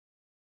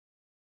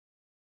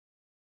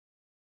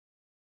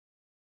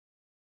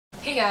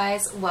Hey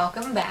guys,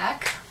 welcome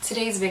back.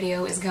 Today's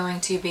video is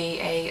going to be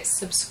a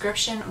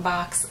subscription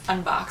box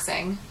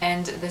unboxing,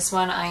 and this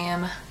one I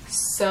am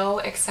so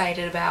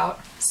excited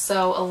about.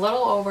 So a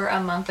little over a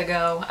month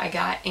ago I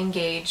got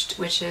engaged,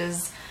 which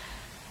is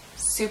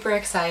super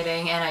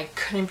exciting, and I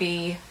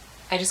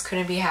just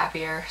couldn't be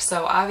happier.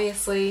 So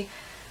obviously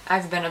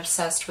I've been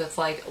obsessed with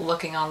like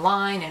looking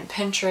online and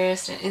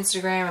Pinterest and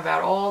Instagram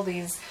about all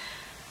these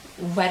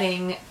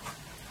wedding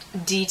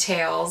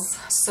details.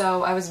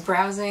 So I was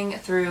browsing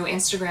through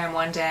Instagram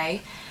one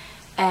day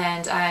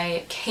and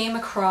I came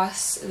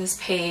across this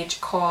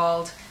page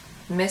called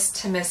Miss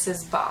to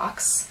Mrs.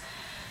 Box.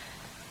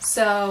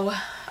 So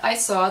I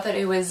saw that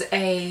it was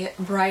a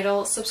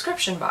bridal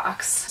subscription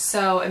box.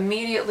 So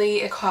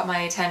immediately it caught my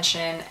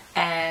attention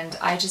and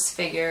I just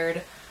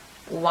figured,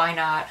 why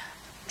not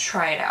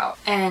try it out?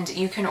 And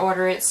you can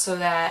order it so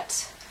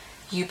that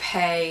you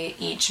pay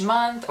each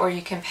month, or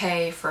you can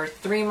pay for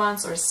 3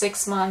 months or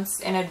 6 months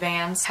in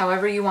advance,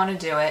 however you want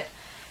to do it.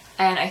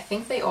 And I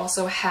think they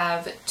also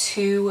have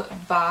 2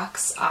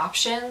 box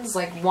options.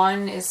 Like,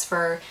 one is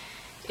for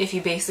if you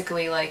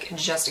basically like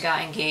just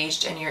got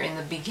engaged and you're in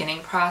the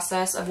beginning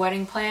process of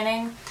wedding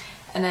planning.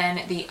 And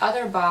then the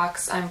other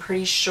box, I'm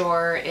pretty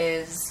sure,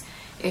 is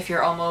if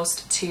you're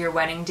almost to your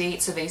wedding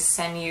date, so they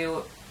send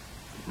you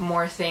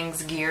more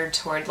things geared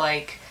toward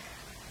like,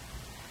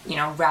 you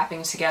know,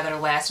 wrapping together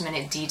last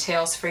minute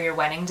details for your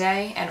wedding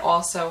day and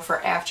also for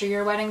after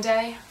your wedding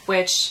day,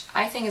 which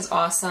I think is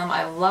awesome.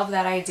 I love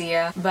that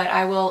idea, but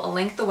I will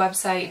link the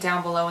website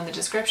down below in the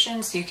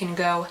description so you can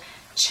go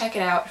check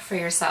it out for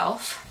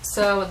yourself.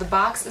 So the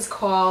box is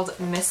called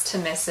Miss to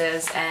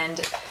Mrs.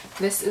 and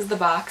this is the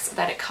box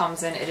that it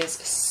comes in. It is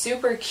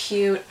super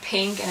cute,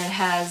 pink, and it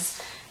has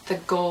the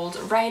gold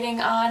writing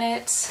on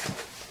it,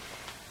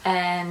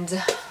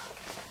 and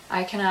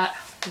I cannot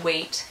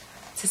wait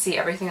to see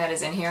everything that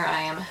is in here. I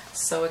am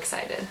so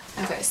excited.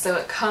 Okay, so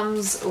it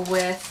comes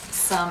with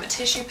some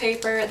tissue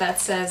paper that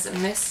says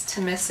Miss to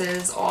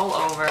Mrs. all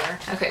over.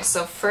 Okay,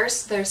 so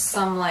first there's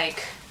some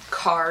like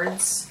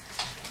cards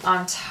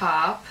on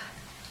top.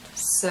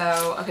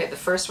 So, okay, the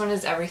first one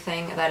is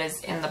everything that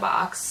is in the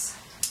box.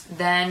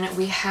 Then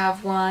we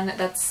have one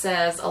that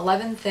says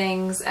 11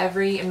 things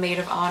every maid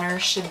of honor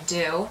should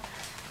do.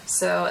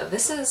 So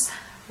this is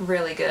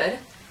really good.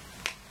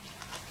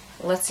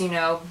 Lets you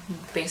know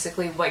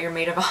basically what your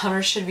maid of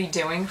honor should be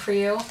doing for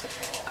you.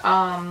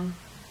 And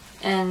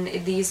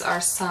these are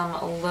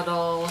some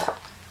little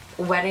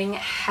wedding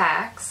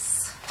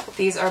hacks.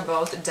 These are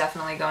both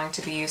definitely going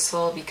to be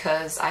useful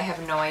because I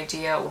have no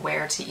idea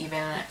where to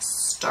even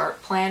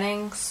start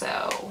planning.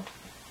 So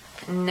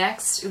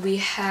next we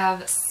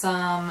have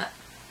some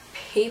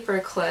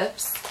paper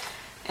clips,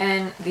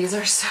 and these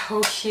are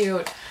so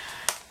cute.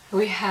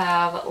 We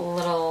have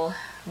little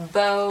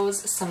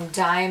bows, some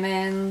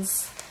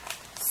diamonds,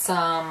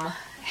 some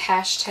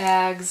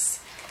hashtags,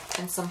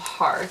 and some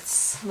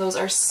hearts. Those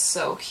are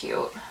so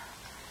cute.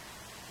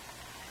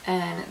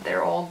 And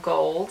they're all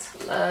gold.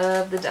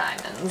 Love the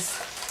diamonds.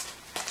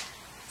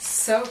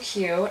 So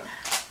cute.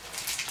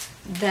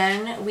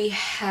 Then we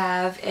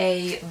have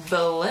a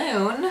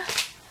balloon.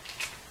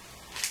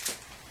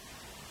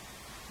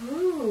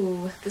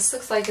 Ooh, this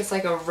looks like it's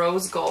like a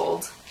rose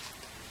gold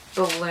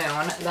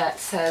balloon that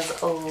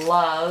says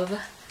love.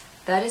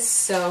 That is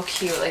so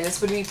cute. Like,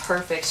 this would be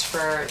perfect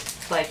for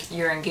like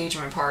your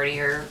engagement party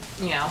or,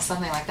 you know,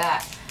 something like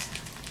that.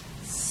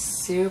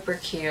 Super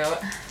cute.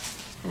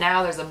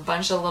 Now there's a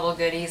bunch of little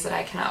goodies that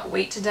I cannot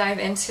wait to dive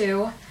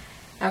into.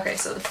 Okay,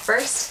 so the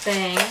first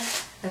thing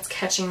that's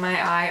catching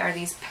my eye are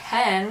these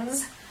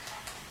pens,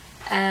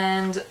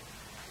 and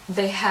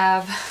they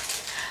have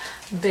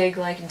big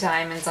like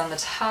diamonds on the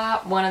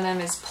top. One of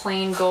them is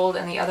plain gold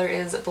and the other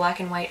is black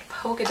and white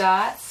polka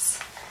dots.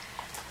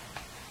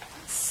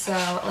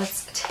 So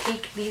let's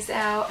take these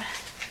out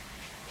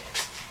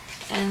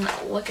and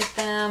look at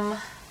them.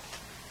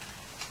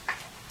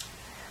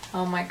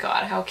 Oh my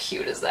god, how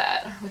cute is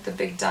that? With the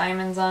big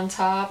diamonds on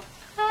top.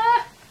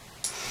 Ah,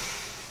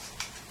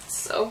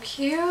 so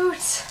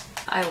cute.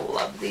 I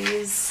love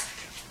these.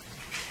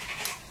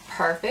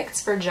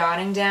 Perfect for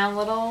jotting down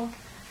little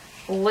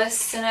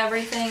lists and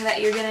everything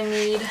that you're gonna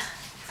need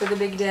for the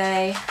big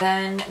day.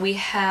 Then we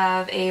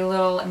have a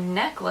little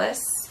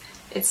necklace.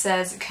 It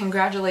says,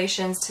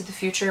 "Congratulations to the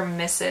future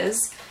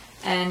Mrs."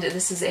 And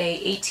this is a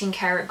 18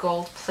 karat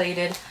gold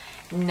plated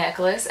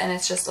necklace, and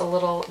it's just a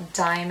little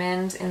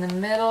diamond in the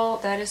middle.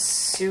 That is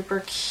super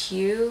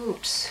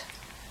cute.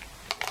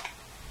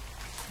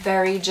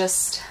 Very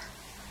just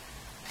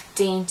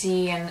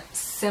dainty and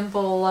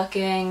simple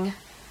looking,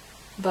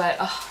 but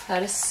oh,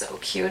 that is so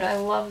cute. I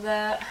love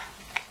that.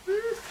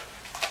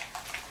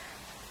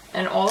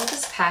 And all of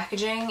this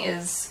packaging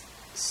is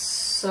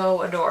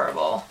so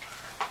adorable.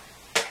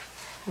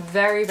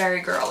 Very,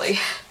 very girly.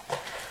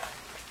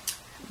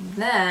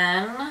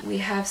 Then we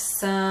have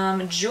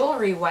some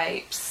jewelry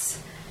wipes.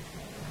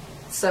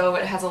 So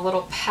it has a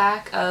little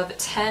pack of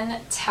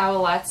 10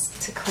 towelettes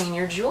to clean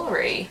your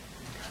jewelry.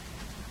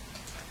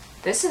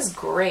 This is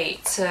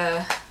great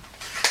to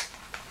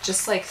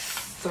just like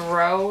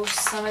throw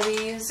some of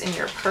these in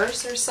your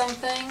purse or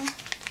something.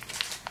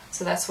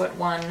 So that's what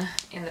one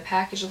in the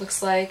package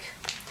looks like.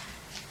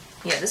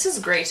 Yeah, this is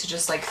great to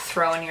just like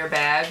throw in your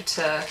bag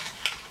to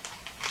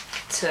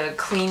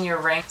clean your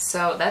ring.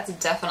 So that's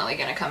definitely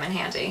gonna come in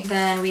handy.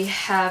 Then we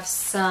have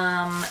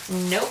some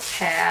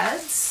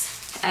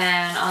notepads,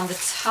 and on the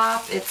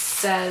top it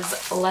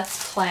says,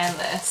 "Let's plan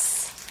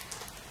this."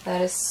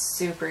 That is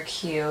super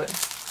cute.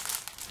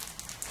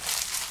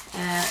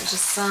 And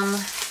just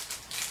some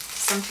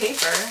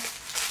paper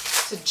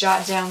to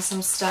jot down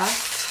some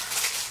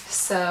stuff.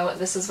 So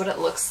this is what it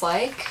looks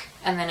like.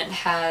 And then it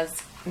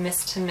has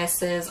Miss to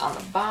Mrs. on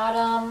the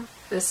bottom.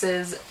 This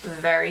is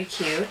very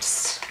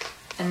cute,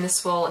 and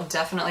this will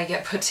definitely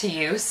get put to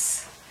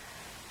use.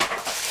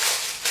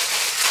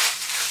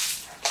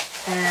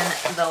 And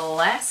the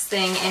last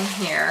thing in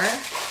here,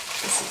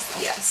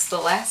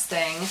 the last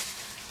thing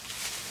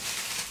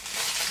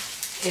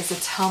is a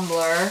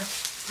tumbler.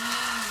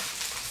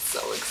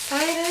 So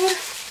excited.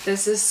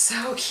 This is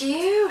so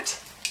cute.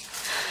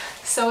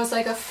 So it's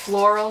like a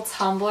floral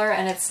tumbler,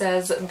 and it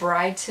says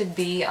bride to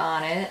be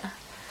on it.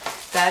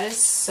 That is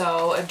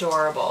so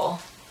adorable.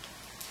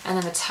 And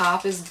then the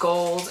top is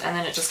gold, and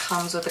then it just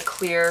comes with a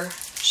clear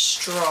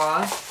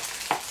straw.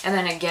 And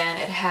then again,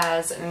 it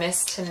has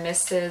Miss to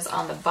Mrs.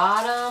 on the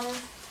bottom.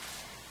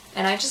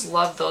 And I just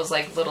love those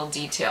like little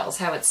details,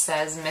 how it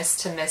says Miss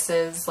to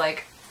Mrs.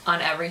 like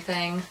on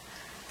everything.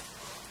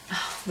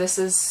 This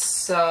is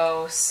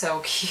so, so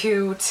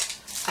cute.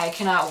 I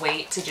cannot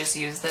wait to just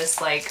use this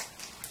like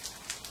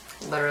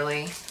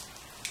literally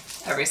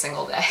every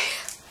single day.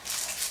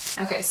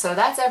 Okay, so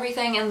that's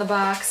everything in the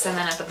box, and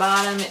then at the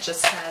bottom it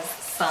just has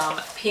some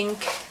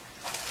pink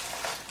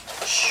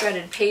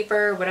shredded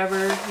paper,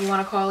 whatever you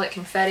want to call it,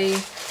 confetti.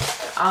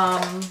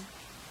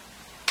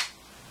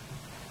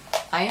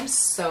 I am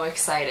so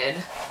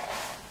excited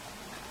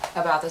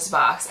about this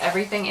box.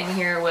 Everything in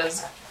here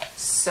was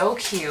so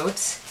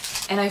cute,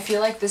 and I feel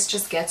like this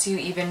just gets you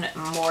even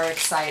more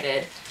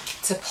excited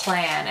to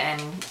plan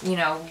and, you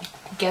know,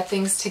 get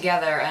things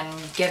together and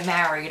get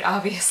married,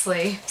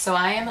 obviously. So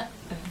I am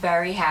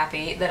very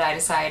happy that I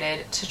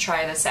decided to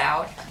try this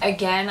out.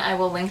 Again, I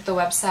will link the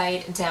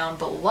website down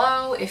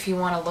below if you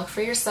want to look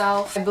for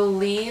yourself. I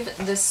believe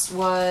this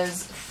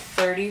was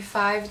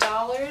 $35,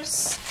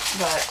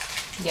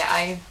 but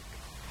yeah,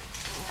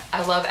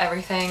 I love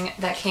everything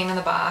that came in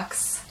the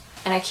box,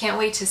 and I can't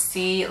wait to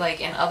see like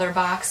in other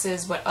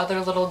boxes what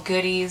other little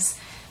goodies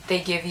they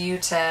give you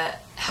to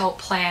help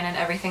plan and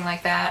everything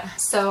like that.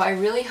 So I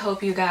really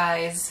hope you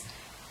guys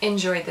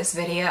enjoyed this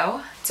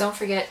video. Don't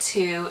forget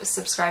to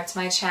subscribe to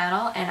my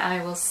channel, and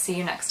I will see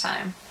you next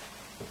time.